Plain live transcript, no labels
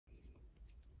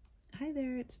Hi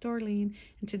there, it's Dorleen,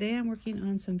 and today I'm working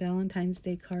on some Valentine's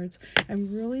Day cards.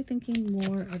 I'm really thinking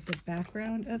more of the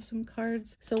background of some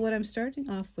cards. So what I'm starting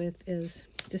off with is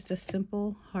just a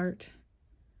simple heart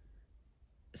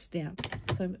stamp.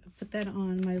 So I put that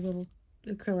on my little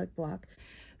acrylic block.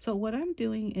 So what I'm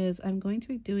doing is I'm going to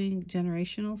be doing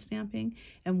generational stamping,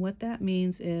 and what that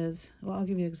means is, well, I'll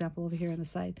give you an example over here on the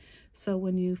side. So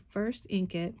when you first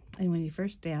ink it and when you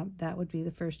first stamp, that would be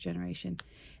the first generation.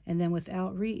 And then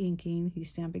without re-inking, you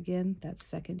stamp again, that's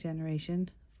second generation,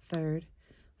 third,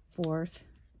 fourth,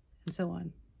 and so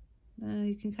on.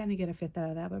 You can kind of get a fifth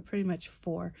out of that, but pretty much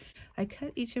four. I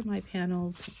cut each of my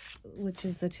panels, which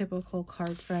is the typical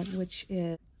card front, which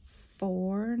is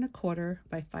 4 1/4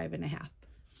 by 5 1/2.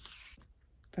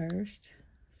 First,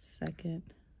 second,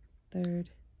 third,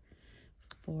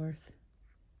 fourth,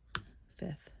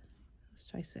 fifth. Let's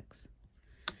try 6.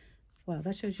 Wow,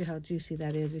 that shows you how juicy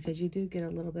that is, because you do get a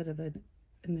little bit of an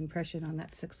impression on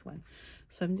that 6th one.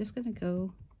 So I'm just going to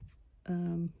go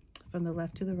from the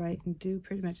left to the right and do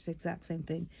pretty much the exact same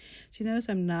thing. You notice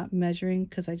I'm not measuring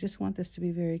because I just want this to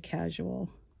be very casual,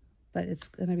 but it's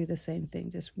going to be the same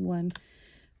thing, just one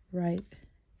right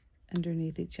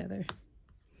underneath each other.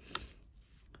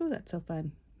 Oh, that's so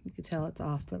fun. You can tell it's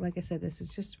off, but like I said, this is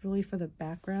just really for the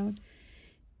background.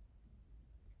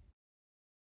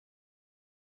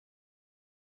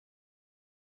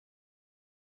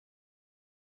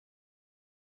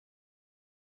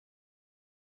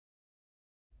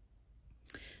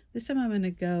 This time I'm going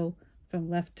to go from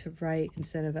left to right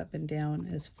instead of up and down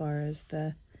as far as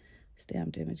the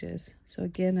stamped images. So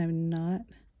again, I'm not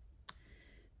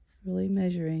really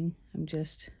measuring.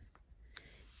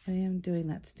 I am doing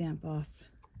that stamp off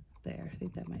there. I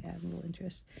think that might add a little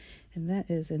interest. And that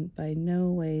isn't by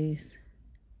no ways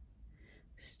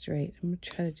straight. I'm going to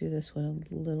try to do this one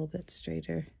a little bit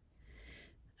straighter.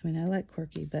 I mean, I like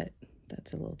quirky, but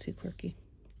that's a little too quirky.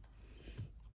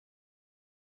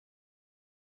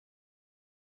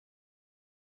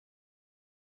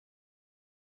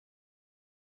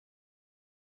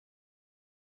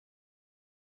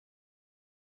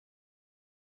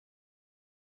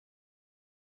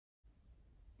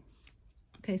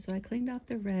 Okay, so I cleaned off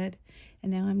the red,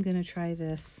 and now I'm going to try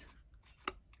this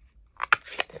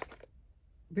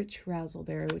Rich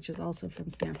Razzleberry, which is also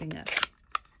from Stampin' Up.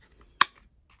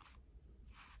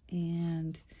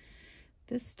 And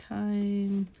this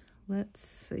time, let's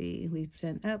see, we've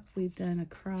done up, we've done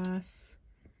across.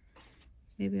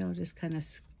 Maybe I'll just kind of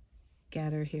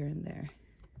scatter here and there.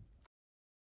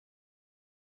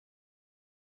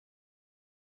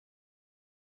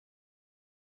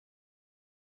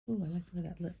 Oh, I like the way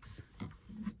that looks.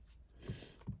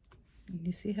 And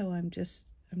you see how I'm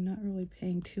not really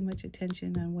paying too much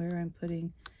attention on where I'm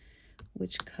putting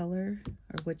which color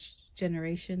or which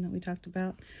generation that we talked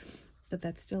about, but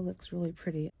that still looks really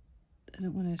pretty. I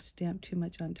don't want to stamp too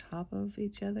much on top of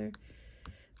each other,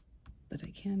 but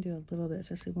I can do a little bit,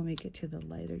 especially when we get to the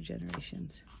lighter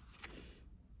generations.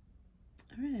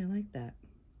 All right, I like that.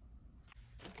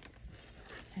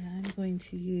 And I'm going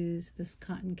to use this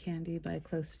Cotton Candy by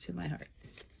Close to My Heart.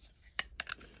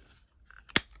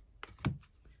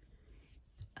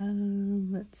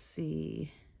 Let's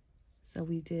see. So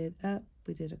we did up,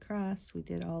 we did across, we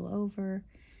did all over.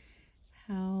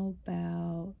 How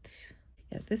about,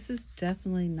 yeah, this is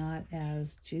definitely not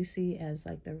as juicy as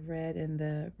like the red and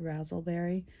the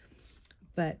Razzleberry,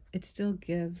 but it still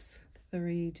gives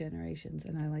 3 generations,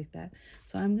 and I like that.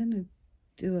 So I'm going to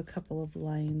do a couple of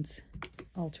lines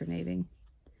alternating.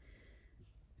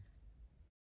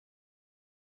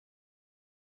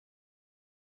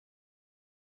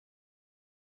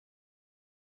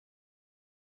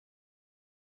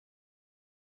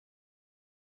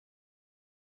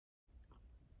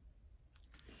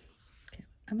 Okay,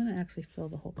 I'm going to actually fill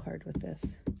the whole card with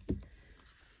this.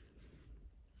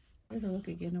 Here's a look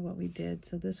again at what we did.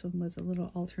 So this one was a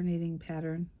little alternating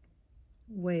pattern,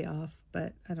 way off,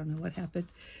 but I don't know what happened,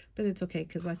 but it's okay,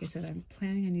 because like I said, I'm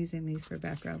planning on using these for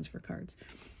backgrounds for cards.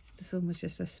 This one was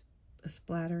just a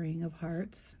splattering of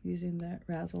hearts using that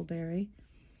Razzleberry.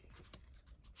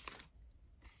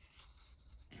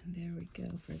 And there we go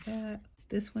for that.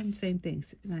 This one, same thing.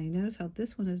 Now you notice how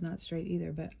this one is not straight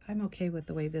either, but I'm okay with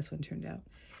the way this one turned out.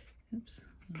 Oops,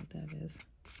 I don't know what that is.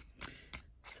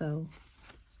 So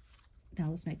now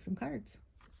let's make some cards.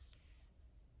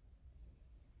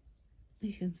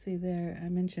 You can see there, I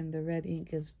mentioned the red ink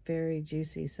is very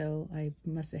juicy, so I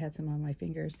must have had some on my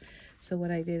fingers. So what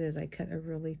I did is I cut a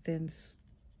really thin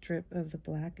strip of the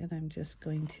black, and I'm just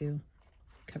going to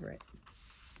cover it.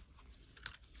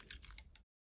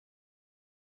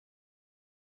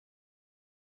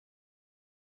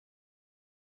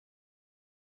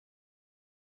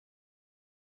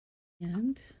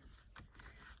 And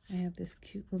I have this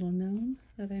cute little gnome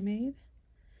that I made.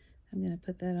 I'm going to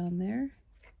put that on there,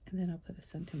 and then I'll put a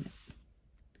sentiment.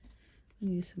 I'm going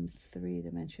to use some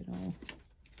 3-dimensional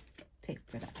tape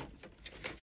for that.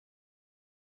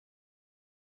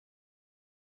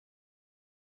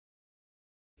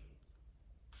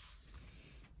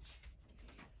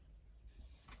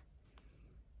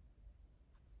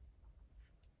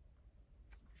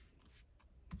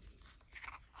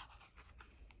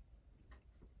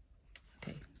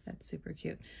 Okay, that's super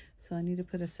cute. So I need to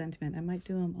put a sentiment. I might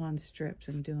do them on strips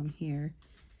and do them here.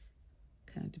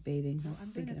 Kind of debating.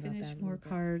 I'm thinking about that. I'm going to finish more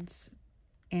cards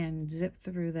and zip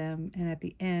through them, and at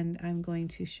the end I'm going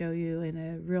to show you in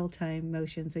a real-time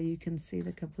motion so you can see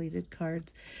the completed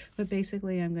cards. But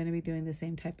basically I'm going to be doing the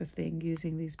same type of thing,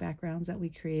 using these backgrounds that we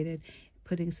created,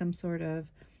 putting some sort of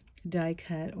die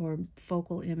cut or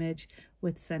focal image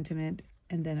with sentiment,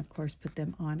 and then of course put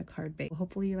them on a card base.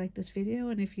 Hopefully you like this video,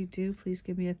 and if you do, please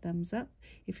give me a thumbs up.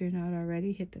 If you're not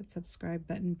already, hit that subscribe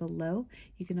button below.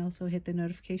 You can also hit the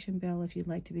notification bell if you'd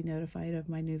like to be notified of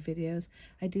my new videos.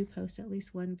 I do post at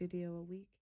least one video a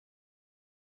week.